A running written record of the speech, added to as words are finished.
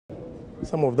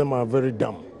Some of them are very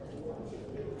dumb.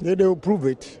 They will prove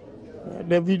it.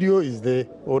 The video is there,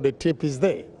 or the tape is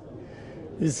there.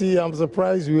 You see, I'm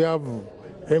surprised we have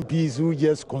MPs who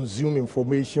just consume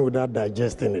information without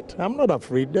digesting it. I'm not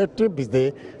afraid. The tape is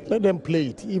there. Let them play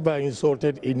it if I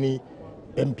insulted any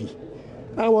MP.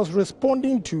 I was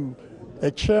responding to a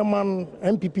chairman,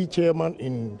 MPP chairman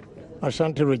in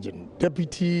Ashanti region,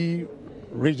 deputy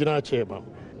regional chairman.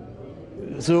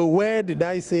 So where did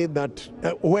I say that,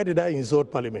 where did I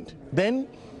insult Parliament? Then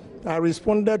I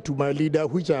responded to my leader,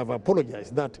 which I have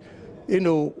apologized, that,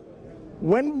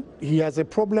 when he has a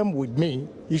problem with me,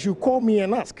 he should call me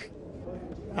and ask.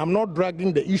 I'm not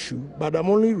dragging the issue, but I'm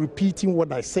only repeating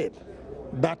what I said.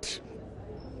 That,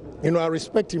 I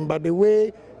respect him, but the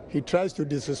way he tries to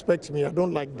disrespect me, I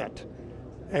don't like that.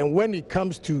 And when it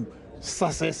comes to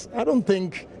success, I don't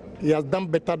think he has done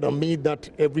better than me that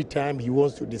every time he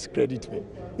wants to discredit me.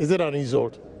 Is it an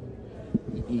insult?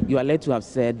 You are led to have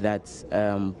said that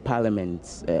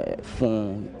Parliament's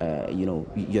phone,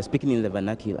 you're speaking in the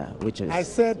vernacular, which is... I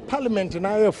said Parliament and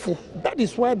IFO. That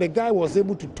is why the guy was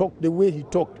able to talk the way he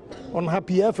talked on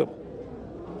Happy FM.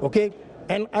 Okay?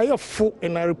 And IFO,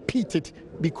 and I repeat it,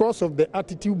 because of the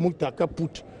attitude Muntaka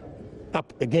put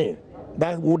up again,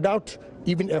 that without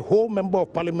even a whole member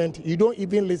of Parliament, you don't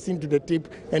even listen to the tape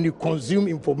and you consume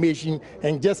information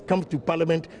and just come to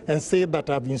Parliament and say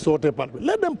that I've insulted Parliament.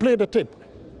 Let them play the tape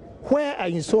where I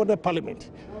insulted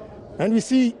Parliament. And you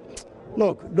see,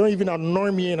 look, don't even annoy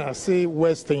me and I say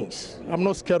worse things. I'm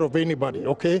not scared of anybody,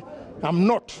 okay? I'm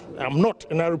not,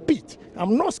 and I repeat,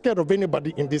 I'm not scared of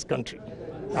anybody in this country.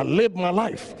 I live my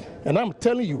life, and I'm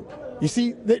telling you, you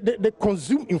see, they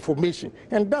consume information,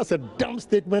 and that's a dumb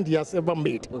statement he has ever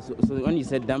made. So when you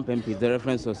said dumb MP, the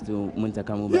reference was to Muntaka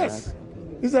Mubarak? Yes,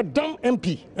 he's a dumb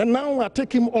MP, and now I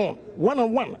take him on,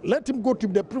 one-on-one. Let him go to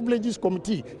the privileges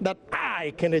committee that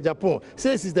Ohene Agyapong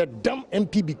says he's a dumb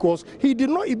MP because he did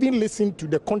not even listen to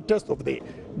the context of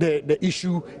the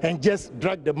issue and just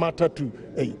drag the matter to,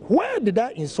 where did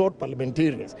I insult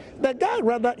parliamentarians? The guy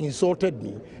rather insulted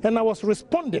me, and I was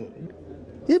responding.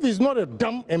 If he's not a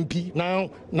dumb MP,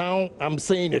 now I'm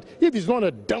saying it, if he's not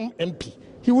a dumb MP,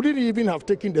 he wouldn't even have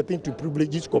taken the thing to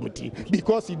privileges committee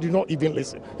because he did not even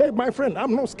listen. Hey, my friend,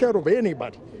 I'm not scared of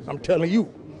anybody. I'm telling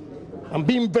you. I'm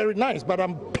being very nice, but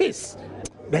I'm pissed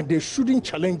that they shouldn't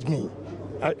challenge me.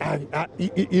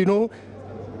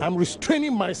 I'm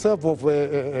restraining myself of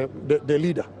the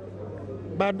leader.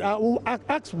 But I will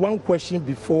ask one question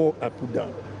before I put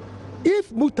down.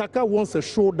 If Muntaka wants a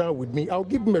showdown with me, I'll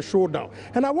give him a showdown.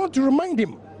 And I want to remind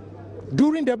him,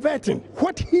 during the vetting,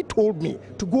 what he told me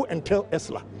to go and tell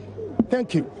Esla.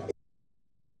 Thank you.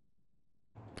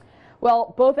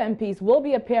 Well, both MPs will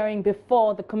be appearing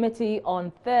before the committee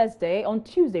on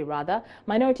Tuesday.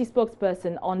 Minority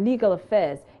spokesperson on legal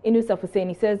affairs, Inusa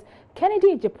Hussaini, says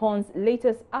Kennedy Agyapong's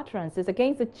latest utterances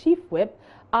against the chief whip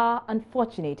are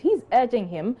unfortunate. He's urging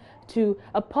him to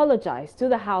apologize to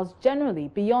the House generally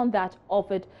beyond that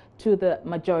offered to the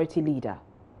majority leader.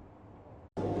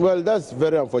 Well, that's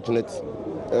very unfortunate.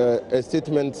 A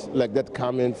statement like that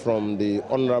coming from the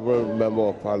Honorable Member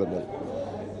of Parliament.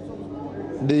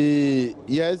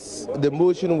 Yes, the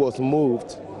motion was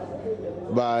moved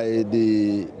by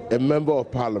a Member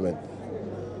of Parliament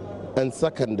and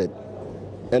seconded.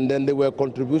 And then there were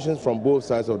contributions from both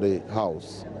sides of the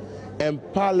House. And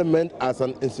Parliament as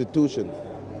an institution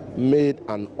made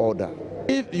an order.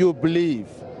 If you believe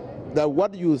that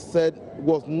what you said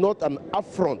was not an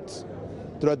affront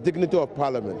to the dignity of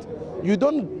Parliament, you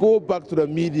don't go back to the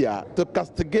media to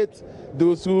castigate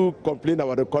those who complain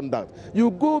about the conduct.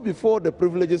 You go before the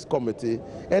Privileges Committee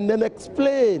and then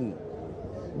explain.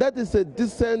 That is a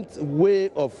decent way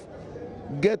of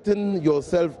getting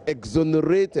yourself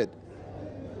exonerated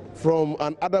from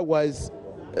an otherwise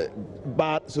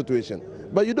bad situation.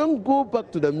 But you don't go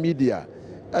back to the media.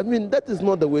 I mean, that is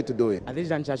not the way to do it. At this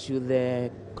juncture, should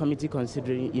the committee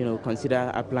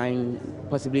consider applying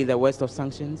possibly the worst of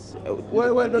sanctions?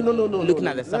 Well, no. Looking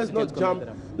at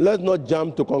the let's not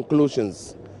jump to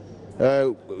conclusions.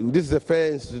 This is a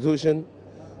fair institution.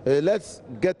 Let's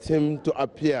get him to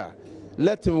appear.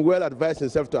 Let him well advise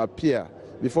himself to appear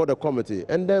before the committee,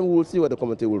 and then we'll see what the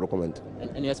committee will recommend.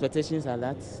 And your expectations are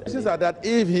that? Expectations are that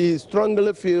if he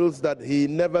strongly feels that he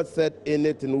never said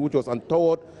anything which was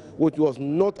untoward, which was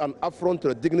not an affront to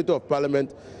the dignity of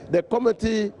Parliament, the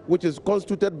committee, which is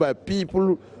constituted by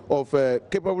people of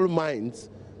capable minds,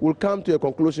 will come to a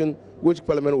conclusion which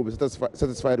Parliament will be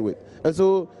satisfied with. And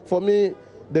so, for me,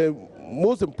 the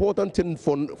most important thing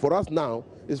for us now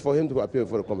is for him to appear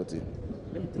before the committee.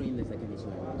 Let me throw in the second issue.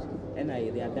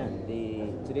 NIA, they are done.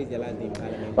 today's the last day in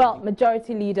Parliament. Well,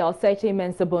 Majority Leader Oseiche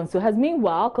Mensah-Bonsu has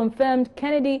meanwhile confirmed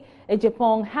Kennedy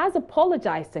Agyapong has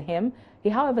apologized to him. He,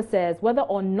 however, says whether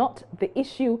or not the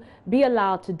issue be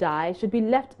allowed to die should be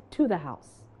left to the House.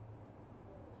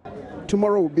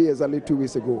 Tomorrow will be exactly 2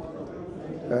 weeks ago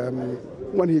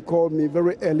when he called me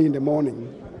very early in the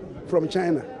morning from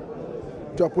China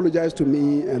to apologize to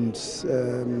me, and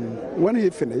when he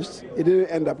finished, it didn't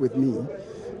end up with me,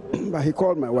 but he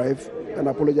called my wife and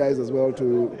apologized as well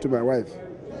to my wife.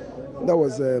 That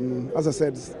was, as I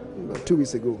said, 2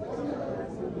 weeks ago.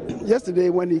 Yesterday,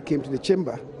 when he came to the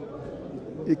chamber,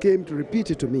 he came to repeat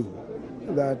it to me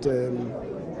that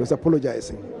he was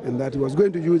apologizing and that he was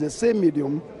going to use the same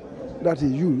medium that he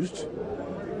used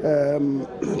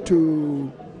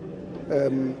to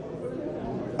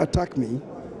attack me,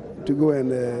 to go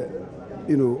and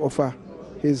offer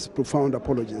his profound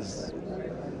apologies.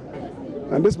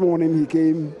 And this morning he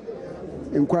came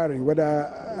inquiring whether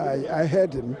I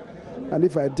heard him, and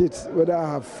if I did, whether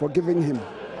I have forgiven him.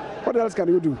 What else can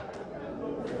you do?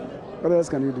 What else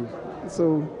can you do?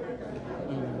 So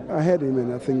I heard him,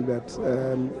 and I think that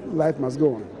life must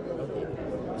go on.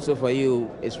 So for you,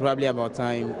 it's probably about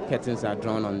time curtains are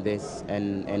drawn on this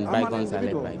and bygones are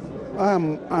let bygones. I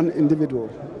am an individual,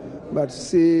 but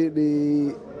see,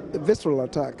 the visceral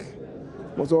attack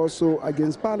was also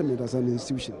against Parliament as an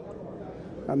institution.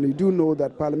 And we do know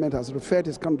that Parliament has referred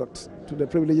his conduct to the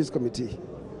Privileges Committee.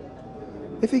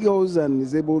 If he goes and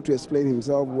is able to explain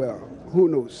himself well, who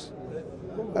knows?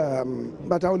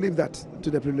 But I'll leave that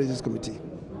to the Privileges Committee.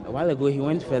 A while ago, he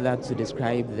went further to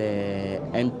describe the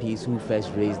MPs who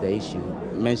first raised the issue,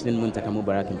 mentioning Muntaka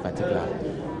Mubarak in particular.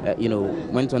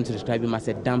 Went on to describe him as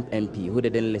a dumb MP who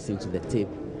didn't listen to the tape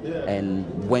and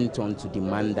went on to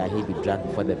demand that he be dragged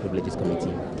before the Privileges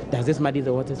Committee. Does this muddy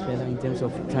the waters further in terms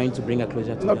of trying to bring a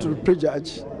closure to Not to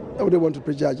prejudge. I wouldn't want to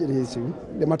prejudge any issue.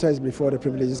 The matter is before the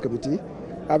Privileges Committee.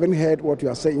 I haven't heard what you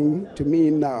are saying to me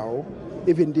now.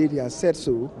 If indeed he has said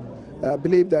so, I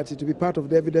believe that it will be part of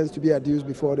the evidence to be adduced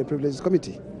before the Privileges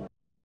Committee.